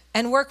me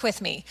and work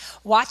with me.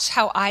 Watch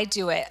how I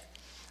do it.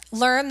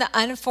 Learn the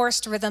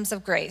unforced rhythms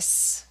of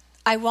grace.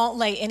 I won't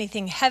lay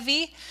anything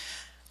heavy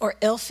or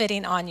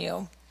ill-fitting on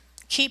you.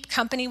 Keep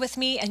company with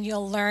me, and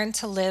you'll learn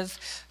to live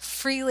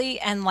freely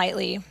and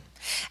lightly.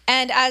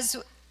 And as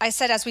I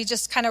said, as we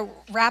just kind of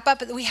wrap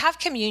up, we have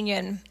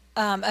communion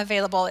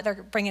available.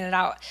 They're bringing it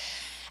out.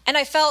 And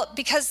I felt,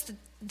 because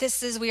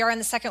we are in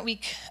the second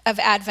week of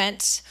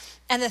Advent,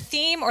 and the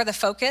theme or the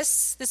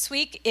focus this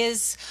week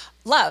is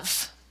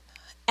love.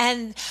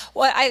 And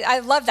I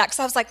love that, because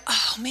I was like,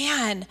 oh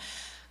man,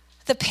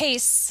 The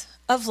pace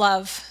of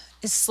love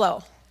is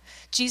slow.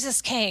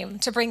 Jesus came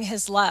to bring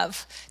his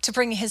love, to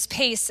bring his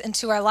pace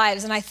into our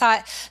lives. And I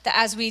thought that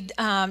as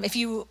if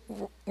you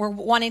were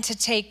wanting to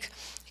take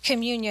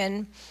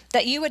communion,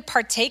 that you would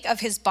partake of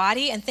his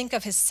body and think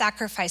of his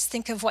sacrifice,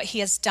 think of what he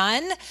has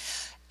done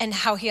and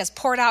how he has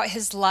poured out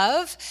his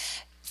love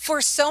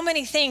for so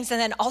many things. And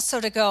then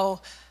also to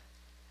go,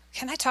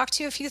 can I talk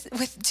to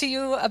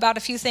you about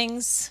a few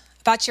things,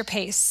 about your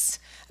pace,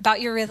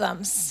 about your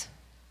rhythms,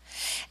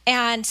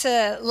 and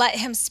to let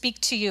him speak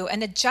to you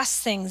and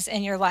adjust things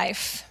in your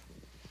life.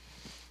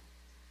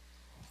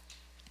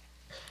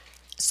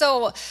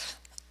 So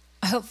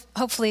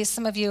hopefully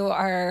some of you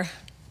I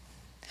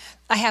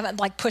haven't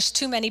pushed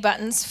too many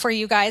buttons for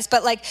you guys,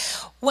 but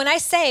when I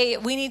say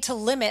we need to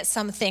limit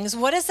some things,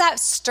 what does that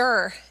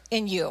stir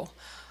in you?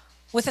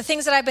 With the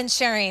things that I've been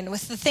sharing,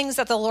 with the things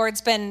that the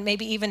Lord's been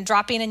maybe even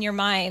dropping in your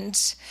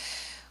mind,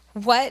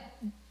 what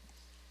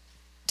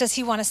does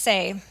he want to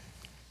say?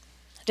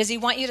 Does he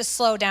want you to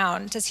slow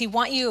down? Does he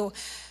want you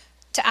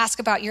to ask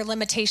about your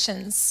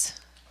limitations?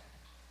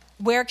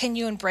 Where can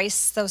you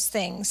embrace those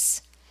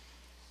things?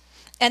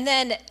 And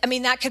then,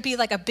 that could be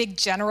a big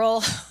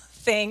general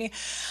thing,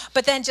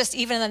 but then just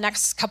even in the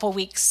next couple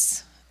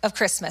weeks of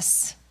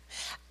Christmas,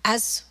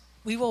 as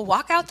we will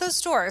walk out those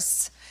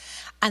doors,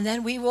 and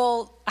then we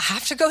will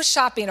have to go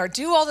shopping or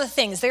do all the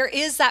things. There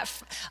is that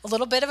a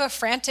little bit of a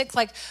frantic,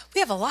 we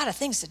have a lot of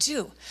things to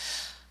do.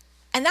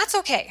 And that's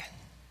okay.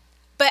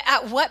 But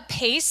at what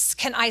pace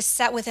can I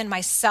set within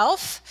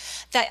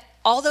myself that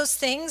all those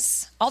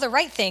things, all the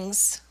right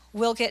things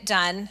will get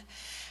done,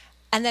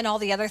 and then all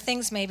the other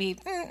things maybe,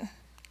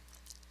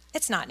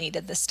 it's not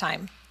needed this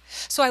time.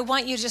 So I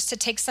want you just to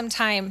take some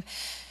time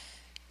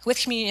with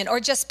communion or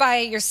just by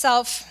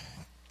yourself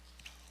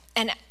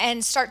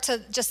and start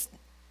to just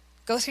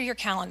go through your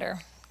calendar,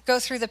 go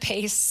through the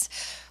pace.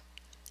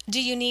 Do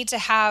you need to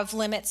have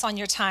limits on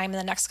your time in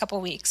the next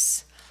couple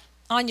weeks,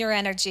 on your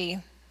energy,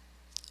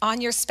 on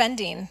your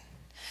spending?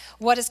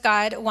 What does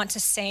God want to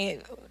say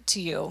to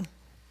you?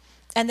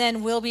 And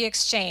then will we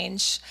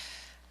exchange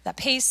that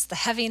pace, the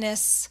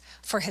heaviness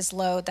for his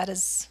load? That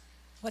is,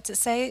 what's it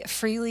say?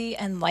 Freely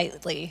and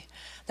lightly,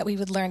 that we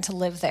would learn to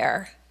live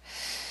there.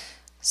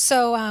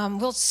 So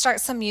we'll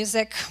start some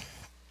music.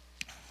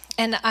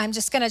 And I'm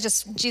just going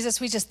to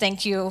Jesus, we just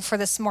thank you for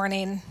this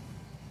morning,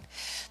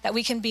 that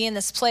we can be in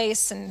this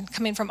place and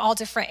coming from all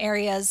different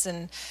areas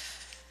and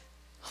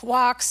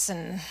walks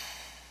and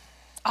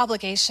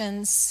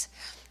obligations,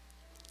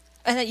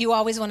 and that you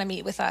always want to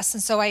meet with us.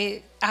 And so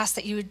I ask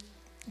that you would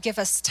give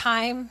us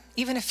time,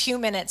 even a few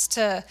minutes,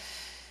 to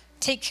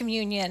take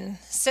communion,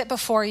 sit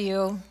before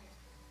you,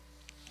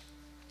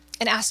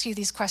 and ask you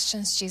these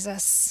questions,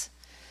 Jesus.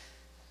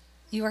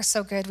 You are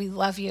so good. We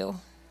love you.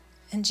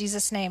 In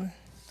Jesus' name,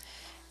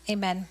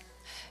 amen.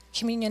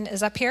 Communion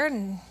is up here,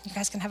 and you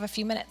guys can have a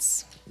few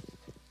minutes.